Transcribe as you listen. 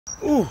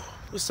Ooh,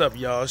 what's up,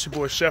 y'all? It's your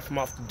boy Chef from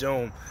Off the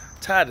Dome.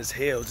 Tired as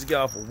hell. Just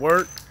got off of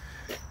work.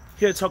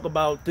 Here to talk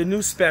about the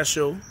new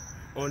special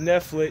on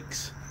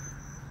Netflix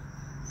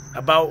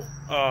about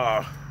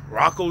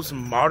Rocko's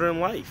modern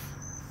life.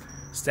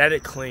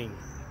 Static Cling.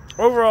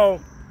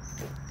 Overall,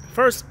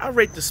 first, I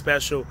rate the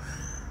special.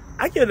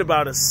 I give it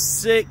about a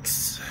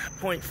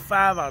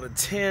 6.5 out of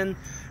 10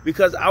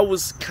 because I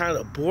was kind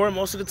of bored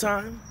most of the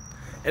time.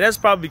 And that's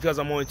probably because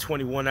I'm only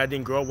 21. I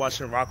didn't grow up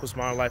watching Rocko's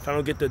Modern Life. I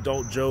don't get the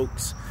adult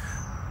jokes.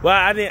 Well,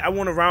 I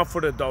went around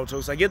for the adult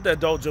jokes. I get the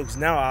adult jokes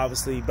now,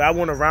 obviously, but I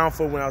went around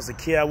for when I was a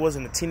kid. I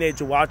wasn't a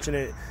teenager watching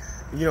it,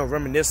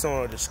 reminiscing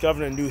or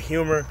discovering a new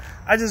humor.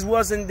 I just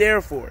wasn't there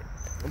for it.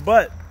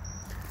 But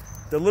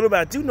the little bit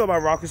I do know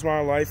about Rocko's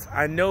Modern Life,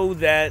 I know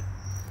that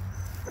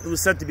it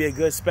was set to be a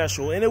good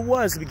special, and it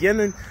was. The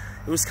beginning,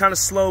 it was kind of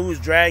slow. It was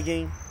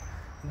dragging.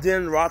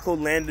 Then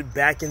Rocko landed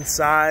back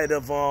inside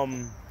of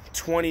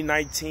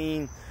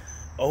 2019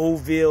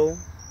 Oville.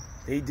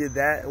 He did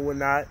that and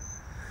whatnot.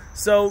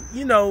 So,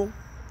 he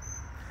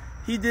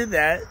did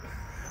that.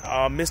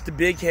 Mr.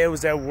 Big Head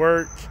was at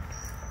work.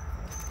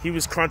 He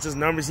was crunching his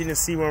numbers. He didn't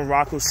see when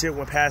Rocko's shit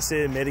went past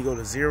it and made it go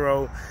to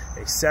 0,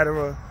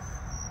 etc.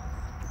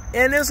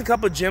 And there's a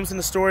couple of gems in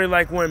the story,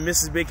 like when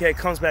Mrs. Big Head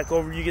comes back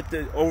over, you get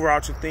the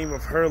overarching theme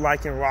of her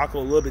liking Rocko a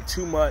little bit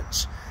too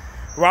much.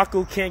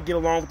 Rocko can't get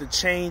along with the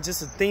change.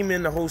 It's a theme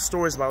in the whole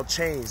story is about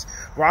change.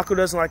 Rocko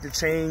doesn't like the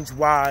change.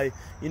 Why?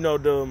 I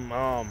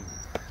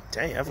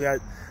forgot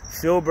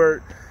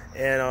Filbert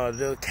and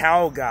the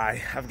cow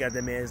guy. I forgot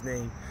that man's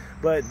name.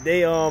 But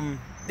they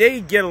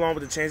get along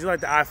with the change. They like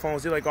the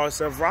iPhones. They like all that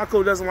stuff.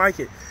 Rocko doesn't like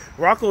it.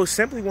 Rocko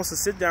simply wants to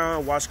sit down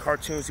and watch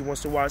cartoons. He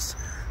wants to watch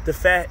the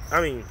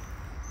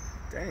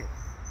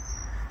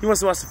He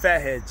wants to watch the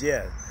Fatheads,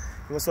 yeah.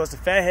 He wants to watch the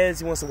Fatheads.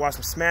 He wants to watch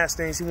some Smash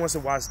things. He wants to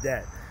watch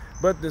that.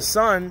 But the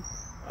son,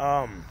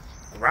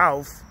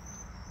 Ralph,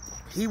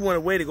 he went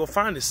away to go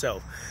find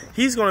himself.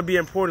 He's going to be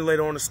important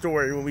later on in the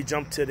story when we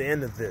jump to the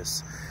end of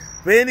this.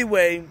 But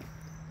anyway,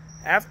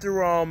 after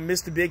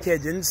Mr. Big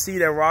Head didn't see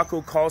that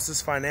Rocko caused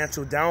his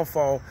financial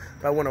downfall,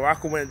 but when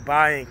Rocko went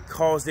by and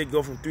caused it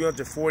go from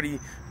 $340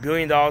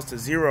 billion to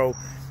 0,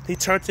 he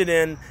turned it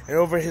in, and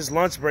over his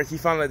lunch break, he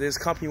found out that his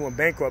company went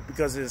bankrupt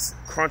because of his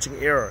crunching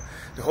error.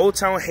 The whole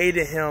town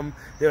hated him.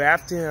 They were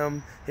after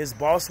him. His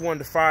boss wanted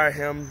to fire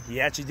him. He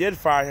actually did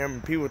fire him,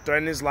 and people were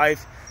threatening his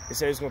life. They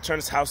said he was going to turn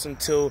his house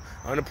into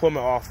an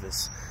unemployment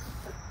office.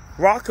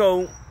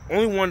 Rocko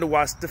only wanted to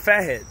watch the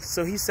Fatheads.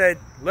 So he said,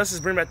 let's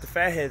just bring back the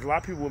Fatheads. A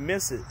lot of people will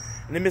miss it.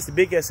 And then Mr.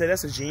 Big Head said,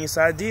 that's a genius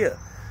idea.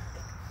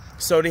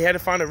 So they had to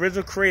find an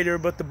original creator,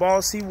 but the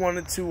boss, he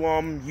wanted to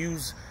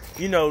use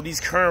these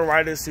current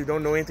writers who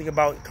don't know anything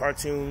about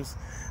cartoons.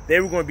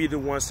 They were going to be the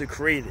ones to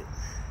create it.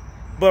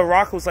 But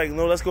Rocko was like,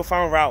 no, let's go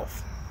find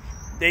Ralph.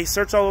 They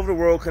searched all over the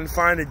world, couldn't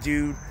find a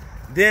dude.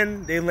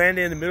 Then they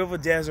landed in the middle of a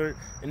desert,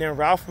 and then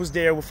Ralph was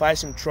there with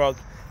ice cream truck,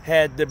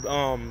 had the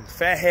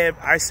Fathead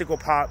icicle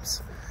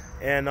pops,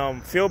 and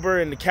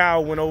Filbert and the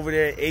cow went over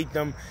there, ate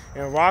them,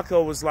 and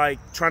Rocko was like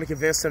trying to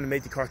convince them to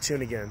make the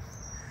cartoon again.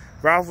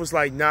 Ralph was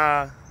like,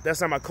 nah,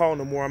 that's not my call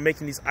no more. I'm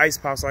making these ice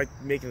pops like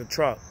making the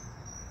truck.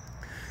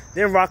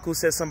 Then Rocko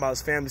said something about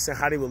his family, saying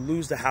how they would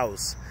lose the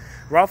house.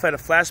 Ralph had a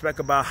flashback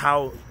about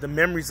how the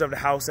memories of the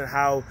house and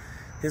how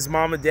his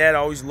mom and dad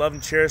always loved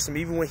and cherished him,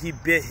 even when he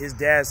bit his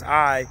dad's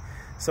eye,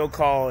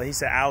 so-called, he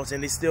said, ouch,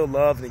 and they still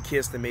loved and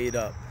kissed and made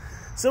up.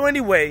 So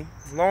anyway,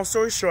 long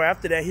story short,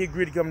 after that, he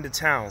agreed to come to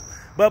town.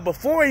 But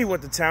before he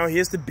went to town,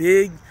 here's the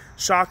big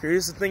shocker.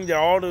 Here's the thing that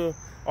all the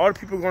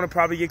people are going to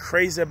probably get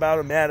crazy about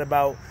or mad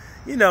about.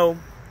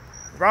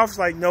 Ralph's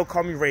like, no,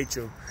 call me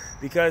Rachel.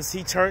 Because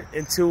he turned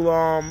into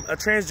a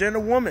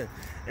transgender woman.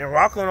 And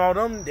Rocko and all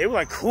them, they were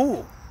like,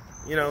 cool.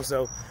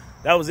 So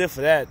that was it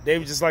for that. They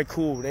were just like,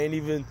 cool. They didn't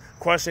even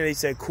question it. They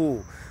said,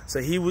 cool.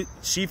 So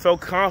she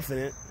felt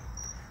confident,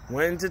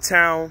 went into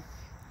town,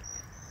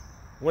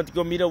 went to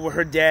go meet up with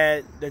her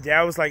dad. The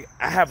dad was like,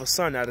 I have a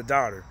son, not a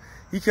daughter.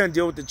 He couldn't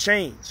deal with the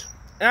change.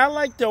 And I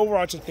like the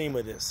overarching theme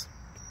of this.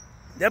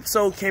 The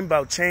episode came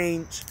about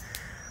change.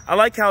 I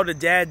like how the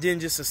dad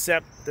didn't just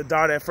accept the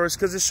daughter at first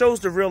because it shows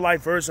the real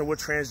life version of what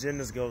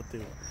transgenders go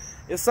through.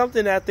 It's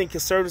something that I think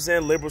conservatives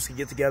and liberals can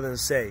get together and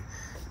say.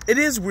 It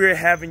is weird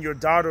having your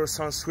daughter or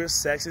son switch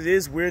sex. It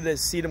is weird to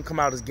see them come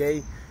out as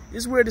gay.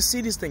 It's weird to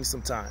see these things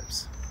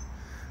sometimes.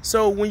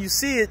 So when you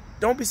see it,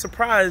 don't be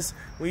surprised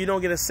when you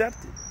don't get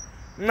accepted.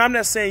 And I'm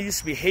not saying you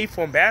should be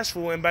hateful and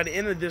bashful. And by the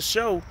end of this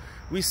show,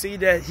 we see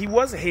that he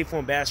wasn't hateful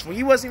and bashful.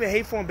 He wasn't even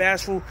hateful and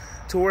bashful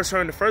towards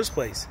her in the first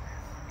place.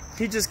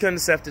 He just couldn't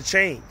accept the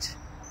change.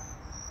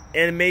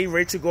 And it made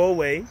Rachel go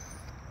away.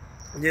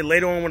 And then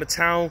later on when the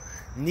town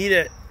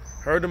needed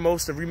her the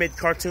most to remake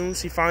the cartoon,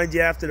 she finally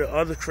did after the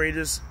other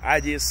creators'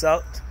 ideas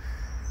sucked.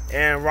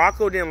 And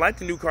Rocko didn't like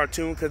the new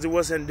cartoon because it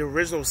wasn't the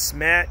original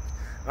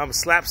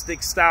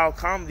slapstick style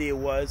comedy it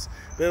was.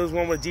 But it was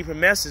one with a deeper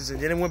message.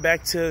 And then it went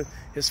back to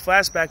his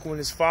flashback when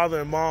his father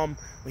and mom,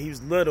 when he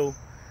was little,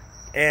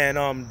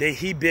 and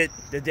he bit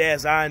the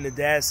dad's eye, and the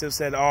dad still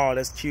said, oh,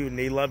 that's cute, and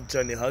they loved each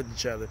other and they hugged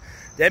each other.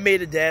 that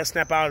made the dad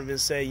snap out of it and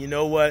say, you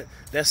know what,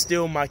 that's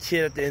still my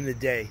kid at the end of the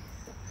day.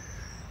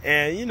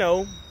 And, you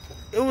know,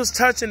 it was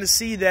touching to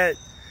see that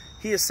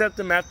he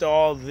accepted him after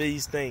all of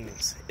these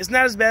things. It's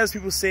not as bad as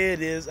people say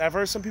it is. I've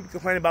heard some people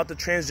complain about the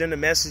transgender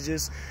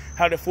messages,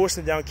 how they're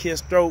forcing it down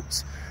kids'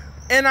 throats.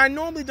 And I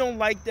normally don't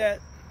like that.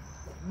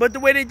 But the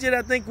way they did,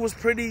 I think, was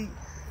pretty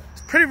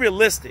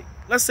realistic.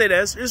 Let's say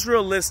that. It's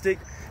realistic.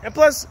 And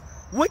plus,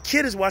 what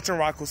kid is watching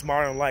Rocko's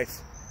Modern Life?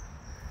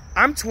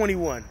 I'm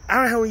 21.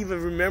 I don't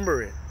even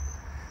remember it.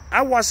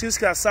 I watched this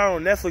guy saw it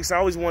on Netflix. I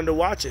always wanted to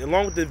watch it,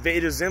 along with the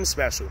Vader Zim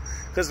special.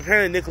 Because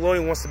apparently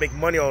Nickelodeon wants to make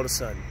money all of a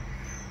sudden.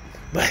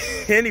 But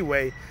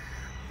anyway,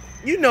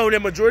 you know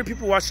that majority of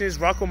people watching this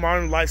Rocko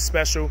Modern Life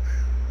special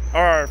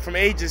are from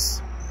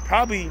ages,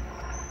 probably,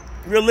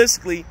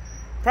 realistically,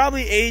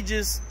 probably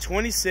ages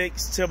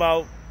 26 to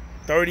about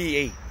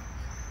 38.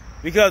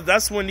 Because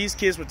that's when these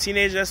kids were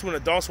teenagers. That's when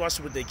adults watched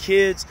it with their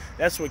kids.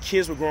 That's when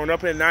kids were growing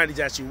up in the 90s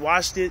actually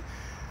watched it.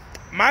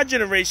 My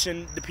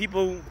generation, the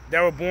people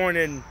that were born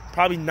in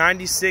probably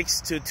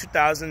 96 to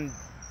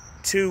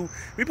 2002,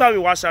 we probably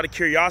watched out of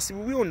curiosity,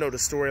 but we don't know the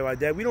story like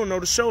that. We don't know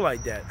the show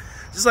like that.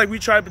 Just like we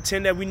try to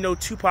pretend that we know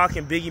Tupac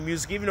and Biggie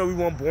music, even though we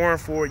weren't born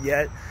for it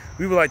yet.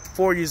 We were like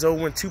 4 years old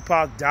when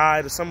Tupac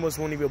died, or some of us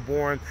weren't even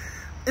born.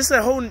 It's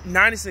a whole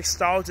 90s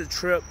nostalgia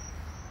trip,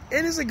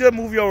 and it's a good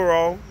movie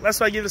overall. That's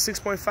why I give it a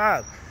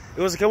 6.5.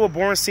 It was a couple of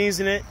boring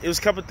scenes in it. It was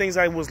a couple of things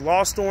I was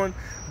lost on,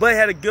 but it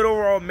had a good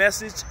overall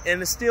message,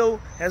 and it still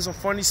has some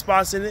funny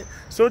spots in it,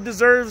 so it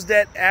deserves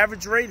that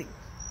average rating.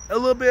 A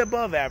little bit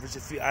above average,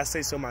 if I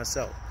say so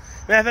myself.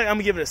 Matter of fact, I'm going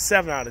to give it a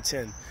 7 out of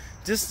 10.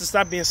 Just to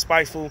stop being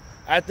spiteful,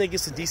 I think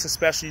it's a decent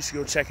special. You should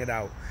go check it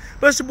out.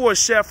 But it's your boy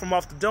Chef from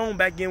Off the Dome,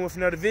 back again with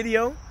another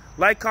video.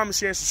 Like, comment,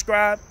 share, and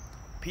subscribe.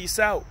 Peace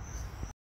out.